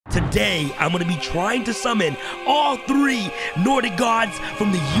Today, I'm going to be trying to summon all 3 Nordic gods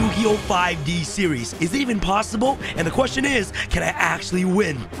from the Yu-Gi-Oh! 5D series. Is it even possible? And the question is, can I actually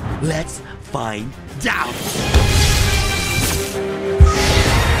win? Let's find out.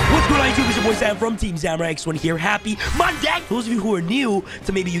 What's going on YouTube? It's your boy Sam from Team Samurai X1 here. Happy Monday! For those of you who are new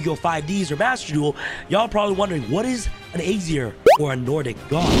to maybe Yu-Gi-Oh! 5Ds or Master Duel, y'all probably wondering, what is an AESIR or a Nordic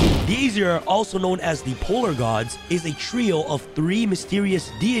god? The AESIR, also known as the Polar Gods, is a trio of 3 mysterious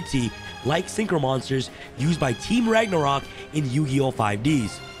deity-like synchro monsters used by Team Ragnarok in Yu-Gi-Oh!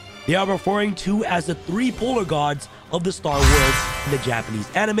 5Ds. They are referring to as the 3 Polar Gods of the Star World in the Japanese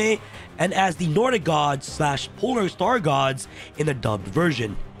anime, and as the Nordic Gods / Polar Star Gods in the dubbed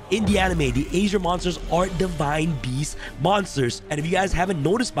version. In the anime, the AESIR monsters are divine beast monsters, and if you guys haven't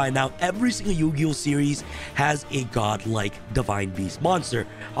noticed by now, every single Yu-Gi-Oh! Series has a god-like divine beast monster.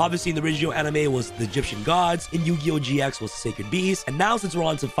 Obviously, in the original anime, it was the Egyptian gods. In Yu-Gi-Oh! GX was Sacred Beast, and now since we're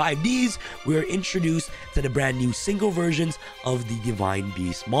on to 5Ds, we're introduced to the brand new single versions of the divine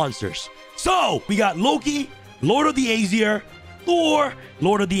beast monsters. So, we got Loki, Lord of the AESIR, Thor,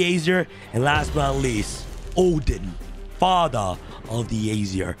 Lord of the AESIR, and last but not least, Odin, father of the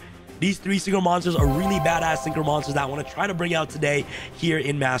AESIR. These 3 synchro monsters are really badass synchro monsters that I want to try to bring out today here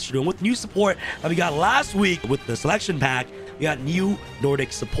in Master Duel. With new support that we got last week with the selection pack, we got new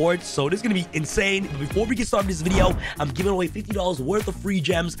Nordic support, so this is going to be insane. But before we get started this video, I'm giving away $50 worth of free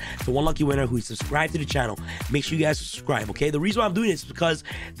gems to one lucky winner who is subscribed to the channel. Make sure you guys subscribe, okay? The reason why I'm doing this is because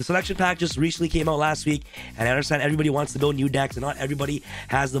the selection pack just recently came out last week, and I understand everybody wants to build new decks, and not everybody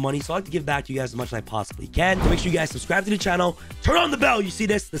has the money, so I like to give back to you guys as much as I possibly can. So make sure you guys subscribe to the channel, turn on the bell. You see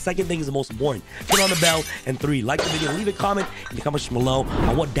this? The second thing is the most important. Turn on the bell, and 3, like the video, leave a comment in the comments below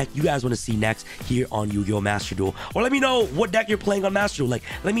on what deck you guys want to see next here on Yu-Gi-Oh! Master Duel, or let me know what deck you're playing on Master Duel. Like,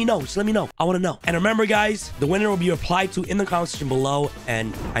 let me know. Just let me know. I want to know. And remember, guys, the winner will be replied to in the comment section below.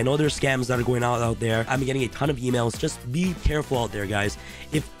 And I know there's scams that are going out there. I'm getting a ton of emails. Just be careful out there, guys.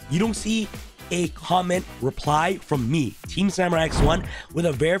 If you don't see a comment reply from me, Team Samurai X1, with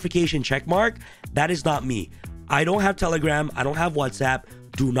a verification check mark, that is not me. I don't have Telegram. I don't have WhatsApp.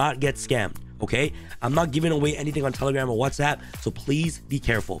 Do not get scammed. Okay, I'm not giving away anything on Telegram or WhatsApp, so please be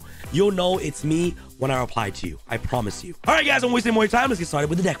careful. You'll know it's me when I reply to you. I promise you. All right, guys, I'm wasting more time. Let's get started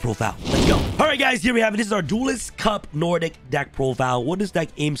with the deck profile. Let's go. All right, guys, here we have it. This is our Duelist Cup Nordic deck profile. What this deck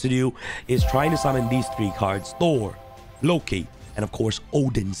aims to do is trying to summon these 3 cards: Thor, Loki, and of course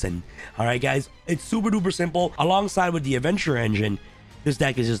Odinson. All right, guys, it's super duper simple. Alongside with the Adventure Engine, this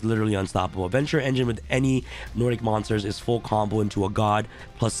deck is just literally unstoppable. Adventure Engine with any Nordic monsters is full combo into a god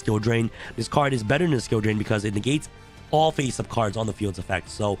plus skill drain. This card is better than skill drain because it negates all face-up cards on the field's effect.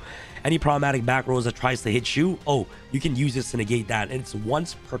 So any problematic back rows that tries to hit you, you can use this to negate that, and it's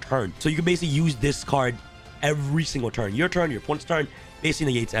once per turn. So you can basically use this card every single turn. Your turn, your opponent's turn,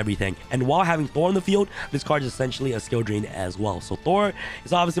 basically negates everything. And while having Thor on the field, this card is essentially a skill drain as well. So Thor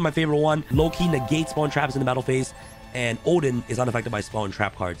is obviously my favorite one. Loki negates spawn traps in the battle phase, and Odin is unaffected by spell and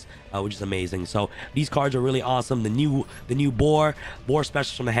trap cards, which is amazing. So these cards are really awesome. The new Boar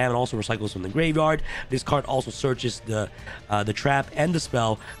specials from the hand and also recycles from the graveyard. This card also searches the trap and the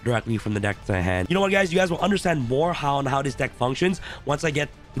spell directly from the deck to the hand. You know what, guys? You guys will understand more how this deck functions once I get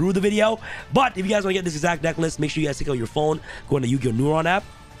through the video. But if you guys want to get this exact deck list, make sure you guys take out your phone, go on the Yu-Gi-Oh! Neuron app,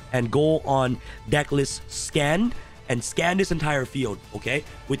 and go on deck list scan, and scan this entire field, okay,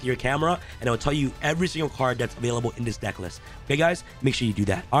 with your camera, and it will tell you every single card that's available in this deck list. Okay, guys, make sure you do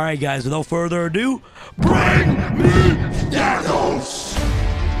that. All right, guys, without further ado, bring me Daggles!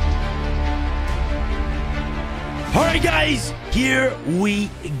 All right, guys, here we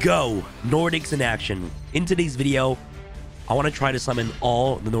go. Nordics in action. In today's video, I want to try to summon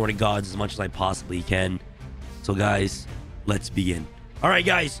all the Nordic gods as much as I possibly can. So, guys, let's begin. All right,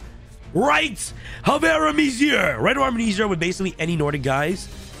 guys. Right AESIR. Right AESIR with basically any Nordic guys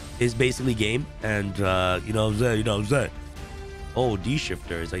is basically game. And you know what I'm saying? Oh,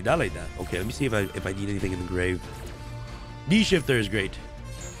 D-Shifter is like that. Okay, let me see if I need anything in the grave. D-Shifter is great.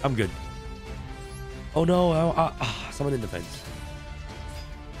 I'm good. Oh no, someone in defense.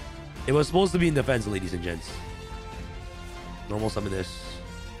 It was supposed to be in defense, ladies and gents. Normal summon this.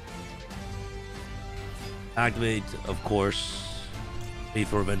 Activate, of course,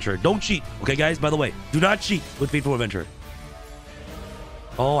 Faithful Adventure. Don't cheat, okay, guys? By the way, do not cheat with Faithful Adventure.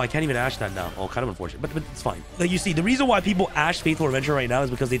 Oh, I can't even ash that now. Oh, kind of unfortunate, but it's fine. Like, you see, the reason why people ash Faithful Adventure right now is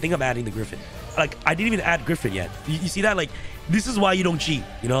because they think I'm adding the Griffin. Like, I didn't even add Griffin yet. You see that? Like, this is why you don't cheat.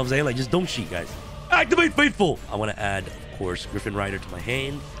 You know what I'm saying? Like, just don't cheat, guys. Activate Faithful. I want to add, of course, Griffin Rider to my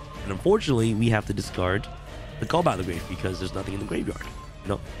hand. And unfortunately, we have to discard the Call by the Grave because there's nothing in the graveyard. You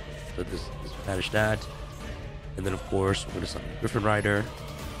know? So this banish that. And then, of course, we're going to summon Griffin Rider.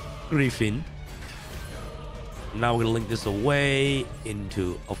 Griffin. Now we're gonna link this away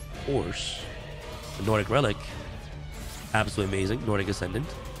into, of course, the Nordic Relic. Absolutely amazing. Nordic Ascendant.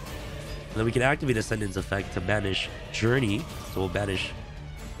 And then we can activate Ascendant's effect to banish Journey. So we'll banish...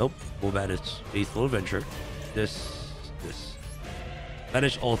 Nope. We'll banish Faithful Adventure. This.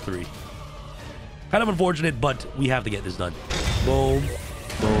 Banish all three. Kind of unfortunate, but we have to get this done. Boom.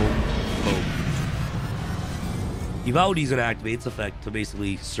 Boom. Boom. Evaudi's gonna activate its effect to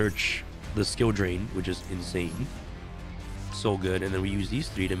basically search the skill drain, which is insane. So good. And then we use these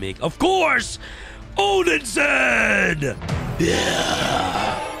three to make, of course, Odinson!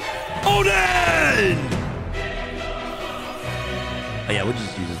 Yeah! Odin! Oh yeah, we'll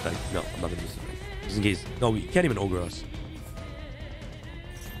just use this effect. No, I'm not gonna use this effect. Just in case. No, we can't even ogre us.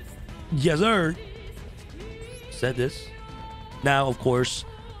 Yes, sir. Set this. Now, of course,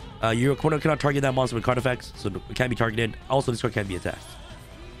 your opponent cannot target that monster with card effects, so it can't be targeted. Also, this card can't be attacked.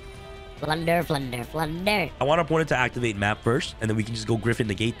 Flunder, flunder, flunder. I want our opponent to activate map first, and then we can just go Griffin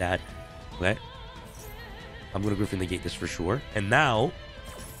negate that. Okay. I'm gonna Griffin negate this for sure. And now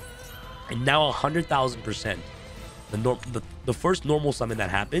 100,000%. The first normal summon that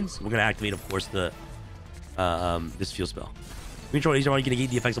happens, we're gonna activate, of course, the this field spell. Control each one, you can negate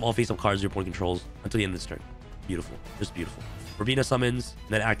the effects of all face-up cards your opponent controls until the end of this turn. Beautiful, just beautiful. Verbena summons,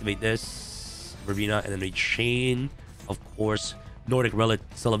 and then activate this Verbena, and then we chain, of course, Nordic Relic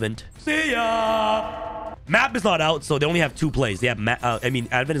Sullivant. See ya! Map is not out, so they only have 2 plays. They have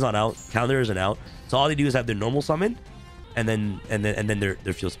Advent is not out, Calendar isn't out, so all they do is have their normal summon, and then their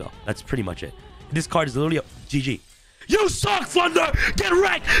field spell. That's pretty much it. This card is literally a GG. You suck, Thunder! Get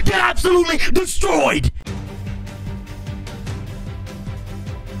wrecked! Get absolutely destroyed!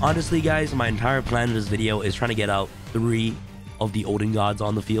 Honestly, guys, my entire plan in this video is trying to get out 3 of the Odin gods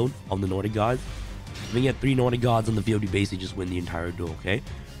on the field, of the Nordic gods. If we get 3 Nordic gods on the field, we basically just win the entire duel, okay?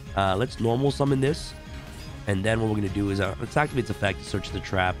 Let's normal summon this. And then what we're going to do is let's activate its effect to search the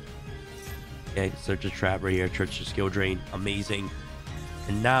trap. Okay, search the trap right here, search the skill drain. Amazing.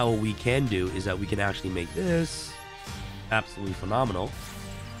 And now what we can do is that we can actually make this absolutely phenomenal.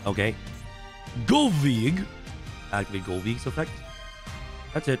 Okay. Golvig. Activate Golvig's effect.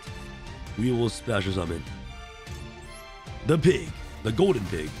 That's it. We will special summon the pig, the golden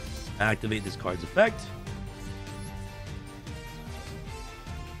pig. Activate this card's effect.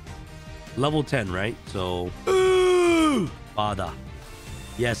 Level 10, right? So, Father.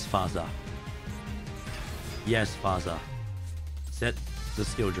 Yes, Father. Yes, Father. Set the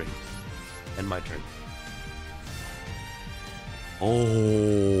skill drain. End my turn.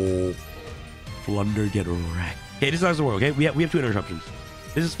 Oh, Flunder, get wrecked. Okay, this is how it works. Okay, we have 2 interruptions.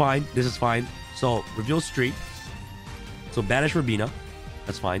 This is fine. This is fine. So, reveal Street. So, banish Verbena.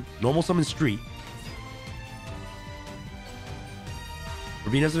 That's fine. Normal summon Street.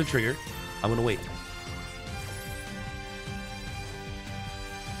 Verbena's the trigger. I'm gonna wait.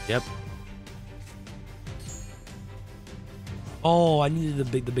 Yep. Oh, I needed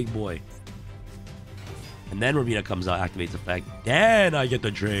the big boy. And then Verbena comes out, activates effect. Then I get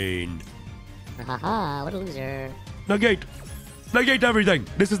the drain. Haha, what a loser. Negate. Negate everything.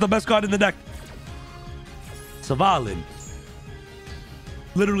 This is the best card in the deck. Savalin.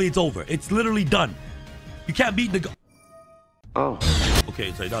 Literally, it's over. It's literally done. You can't beat the... Oh.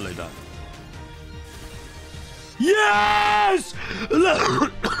 Okay, so not like that. Yes!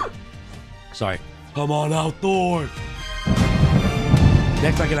 Sorry. Come on out, Thor.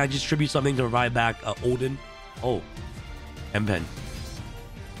 Next, I can distribute something to revive back Odin. Oh. M-Pen.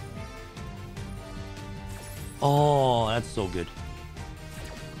 Oh, that's so good.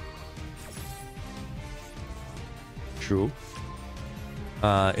 True.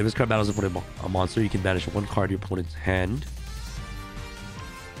 If this card battles a monster, you can banish 1 card to your opponent's hand.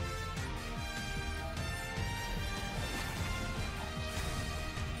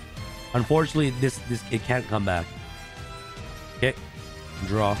 Unfortunately, it can't come back. Okay.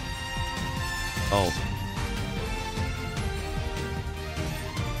 Draw. Oh.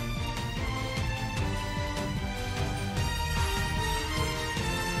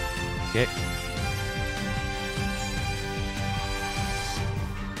 Okay.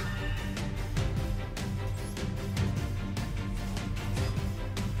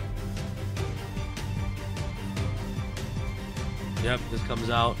 Yep, this comes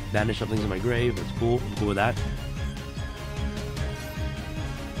out. Banish something's in my grave. That's cool. I'm cool with that.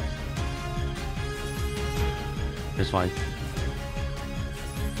 It's fine.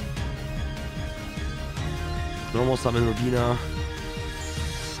 Normal summon Verbena.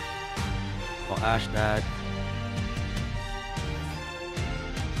 I'll ash that.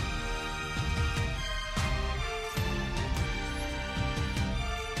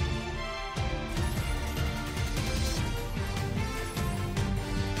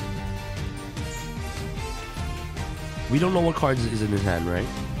 We don't know what cards is in his hand, right?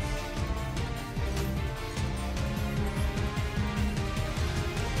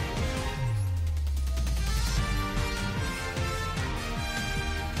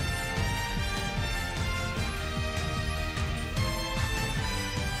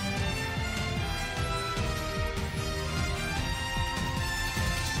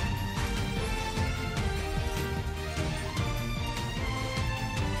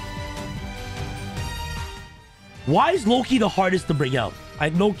 Why is Loki the hardest to bring out? I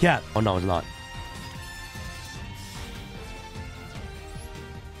have no cap. Oh, no, it's not.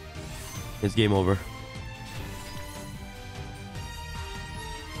 It's game over.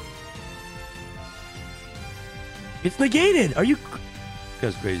 It's negated. Are you...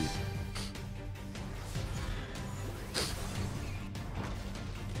 That's crazy.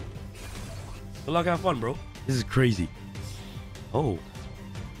 Good luck, have fun, bro. This is crazy. Oh.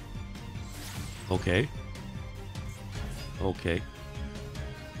 Okay. Okay.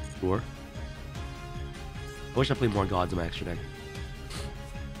 Sure. I wish I played more gods in my extra deck.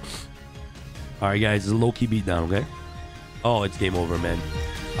 Alright, guys. It's a low-key beatdown, okay? Oh, it's game over, man.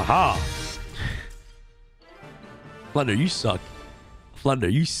 Aha! Flunder, you suck. Flunder,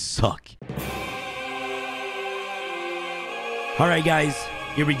 you suck. Alright, guys.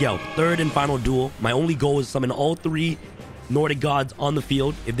 Here we go. Third and final duel. My only goal is to summon all 3 Nordic gods on the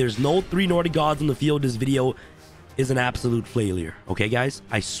field. If there's no 3 Nordic gods on the field, this video is an absolute failure. Okay, guys?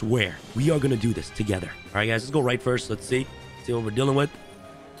 I swear. We are going to do this together. All right, guys? Let's go right first. Let's see. See what we're dealing with.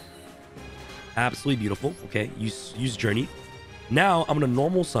 Absolutely beautiful. Okay. Use Journey. Now, I'm going to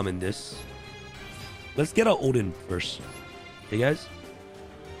normal summon this. Let's get our Odin first. Okay, guys?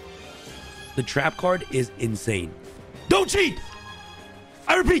 The trap card is insane. Don't cheat!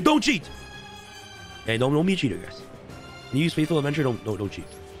 I repeat, don't cheat! Okay, don't be a cheater, guys. When you use Faithful Adventure, don't cheat.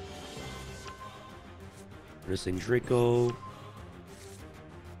 Missing Draco.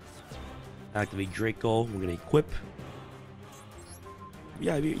 Activate Draco. We're gonna equip.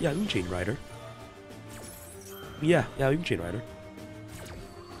 Yeah, we can Chain Rider. Yeah, we can Chain Rider.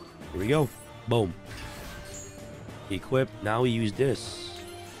 Here we go. Boom. Equip. Now we use this.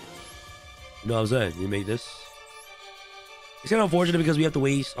 You know what I'm saying? You make this. It's kind of unfortunate because we have to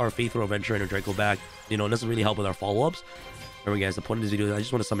waste our Faithful Adventure and our Draco back. You know, it doesn't really help with our follow-ups. Remember, guys, the point of this video is I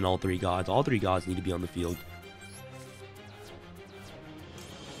just want to summon all 3 gods. All 3 gods need to be on the field.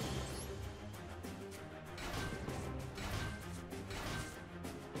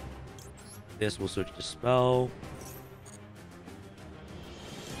 This will switch to spell.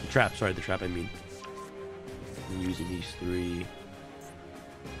 The trap, sorry, the trap I mean. I'm using these 3.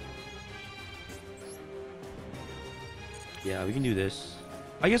 Yeah, we can do this.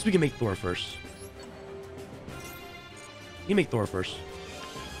 I guess we can make Thor first. We can make Thor first.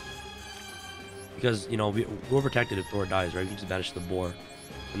 Because, you know, we're protected if Thor dies, right? We can just banish the boar.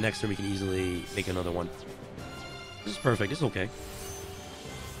 And next turn we can easily make another one. This is perfect. This is okay.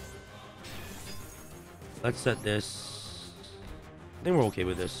 Let's set this. I think we're okay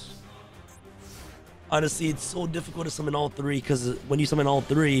with this. Honestly, it's so difficult to summon all 3 because when you summon all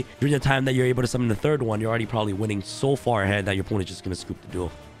 3, during the time that you're able to summon the 3rd one, you're already probably winning so far ahead that your opponent is just going to scoop the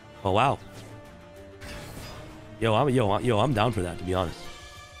duel. Oh, wow. Yo, I'm down for that, to be honest.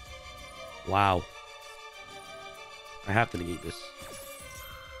 Wow. I have to negate this.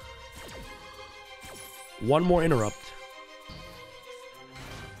 One more interrupt.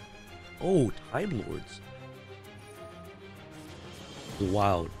 Oh, Time Lords.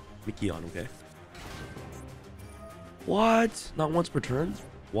 Wild. Mickey on, okay. What? Not once per turn?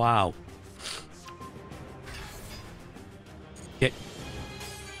 Wow. Okay.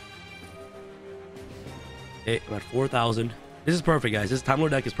 Okay, I'm at 4,000. This is perfect, guys. This Time Lord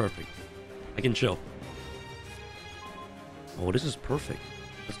deck is perfect. I can chill. Oh, this is perfect.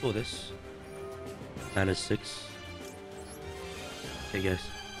 Let's go with this. Mana 6. Okay, guys.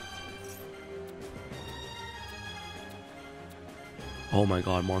 Oh my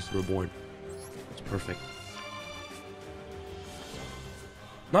god, Monster Reborn. It's perfect.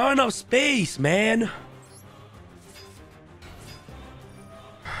 Not enough space, man.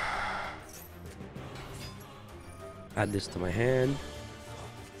 Add this to my hand.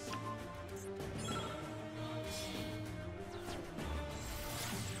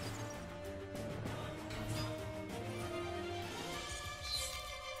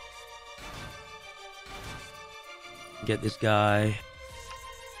 Get this guy.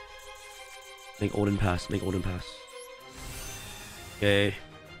 Make Odin pass. Make Odin pass. Okay.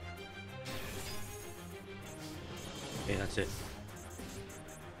 Okay, that's it.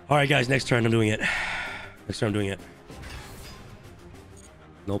 Alright, guys. Next turn, I'm doing it. Next turn, I'm doing it.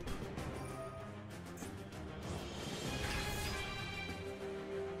 Nope.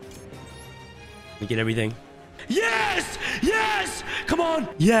 We get everything. Yes! Yes! Come on!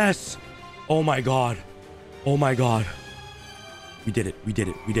 Yes! Oh my god. Oh my god. We did it. We did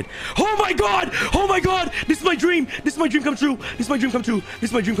it. We did. Oh my god! Oh my god! This is my dream! This is my dream come true! This is my dream come true! This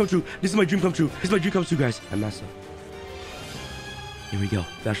is my dream come true! This is my dream come true! This is my dream come true, guys. I messed up. Here we go.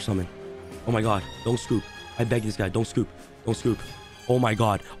 Dash summon. Oh my god. Don't scoop. I beg this guy. Don't scoop. Don't scoop. Oh my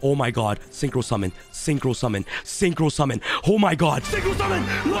god. Oh my god. Synchro summon. Synchro summon. Synchro summon. Oh my god. Synchro summon.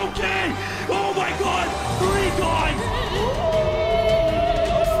 Loki. Oh my god. 3 gods.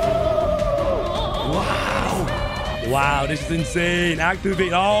 Wow. Wow. This is insane.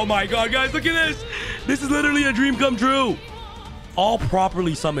 Activate. Oh my god, guys. Look at this. This is literally a dream come true. All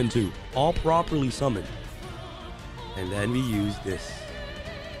properly summoned too. All properly summoned. And then we use this.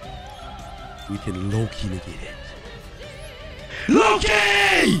 We can Loki negate it.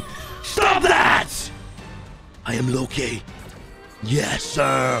 Loki! Stop that! I am Loki. Yes,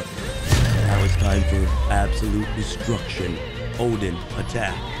 sir. Now it's time for absolute destruction. Odin,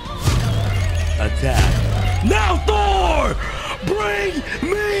 attack. Attack. Now, Thor! Bring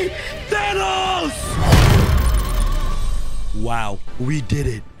me Thanos! Wow, we did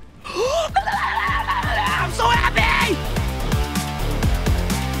it. I'm so happy!